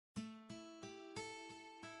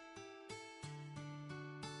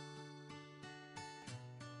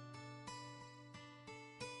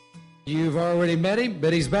You've already met him,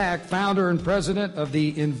 but he's back, founder and president of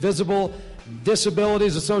the Invisible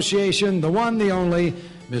Disabilities Association, the one, the only,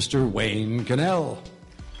 Mr. Wayne Connell.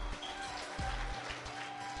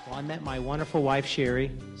 Well, I met my wonderful wife,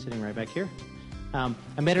 Sherry, sitting right back here. I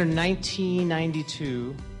met her in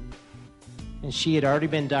 1992, and she had already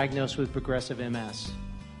been diagnosed with progressive MS.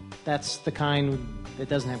 That's the kind that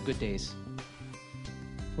doesn't have good days.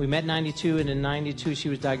 We met in 92, and in 92 she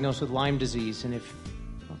was diagnosed with Lyme disease. And if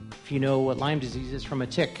you know what Lyme disease is, from a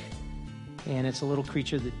tick, and it's a little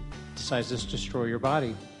creature that decides to destroy your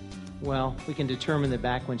body. Well, we can determine that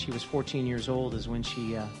back when she was 14 years old is when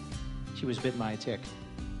she was bitten by a tick.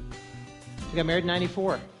 We got married in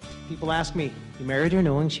 94. People ask me, you married her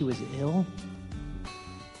knowing she was ill?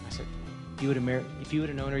 I said, if you would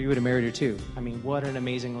have known her, you would have married her too. I mean, what an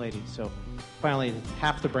amazing lady. So finally,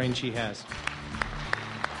 half the brain she has.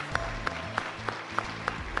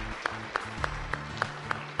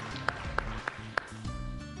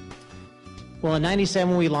 Well, in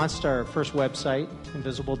 97, we launched our first website,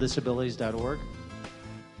 invisibledisabilities.org,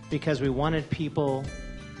 because we wanted people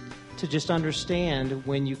to just understand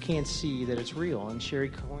when you can't see that it's real. And Sherry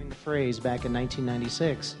coined the phrase back in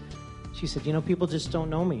 1996. She said, you know, people just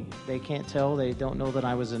don't know me. They can't tell. They don't know that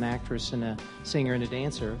I was an actress and a singer and a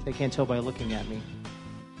dancer. They can't tell by looking at me.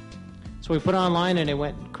 So we put it online, and it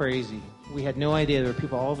went crazy. We had no idea there were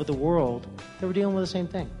people all over the world that were dealing with the same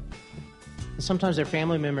thing. And sometimes their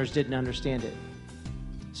family members didn't understand it,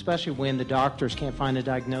 especially when the doctors can't find a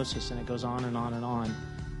diagnosis, and it goes on and on and on.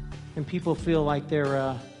 And people feel like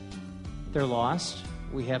they're lost.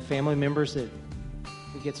 We have family members that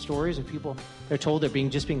we get stories of people, they're told they're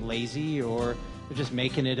just being lazy, or they're just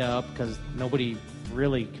making it up because nobody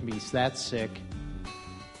really can be that sick.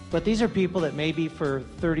 But these are people that maybe for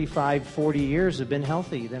 35, 40 years have been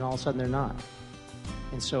healthy, then all of a sudden they're not.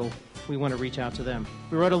 And so we want to reach out to them.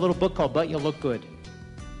 We wrote a little book called But You Look Good.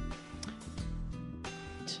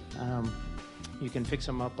 You can fix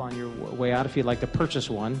them up on your way out if you'd like to purchase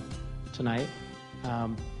one tonight.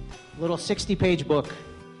 Little 60-page book.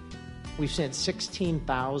 We've sent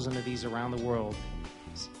 16,000 of these around the world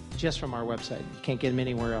just from our website. You can't get them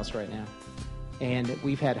anywhere else right now. And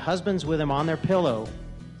we've had husbands with them on their pillow.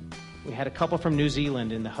 We had a couple from New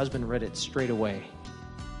Zealand, and the husband read it straight away.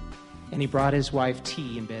 And he brought his wife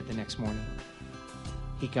tea in bed the next morning.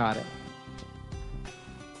 He got it.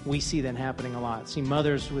 We see that happening a lot. See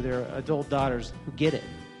mothers with their adult daughters who get it.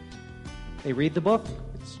 They read the book.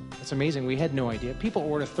 It's amazing. We had no idea. People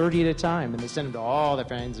order 30 at a time, and they send them to all their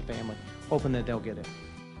friends and family, hoping that they'll get it.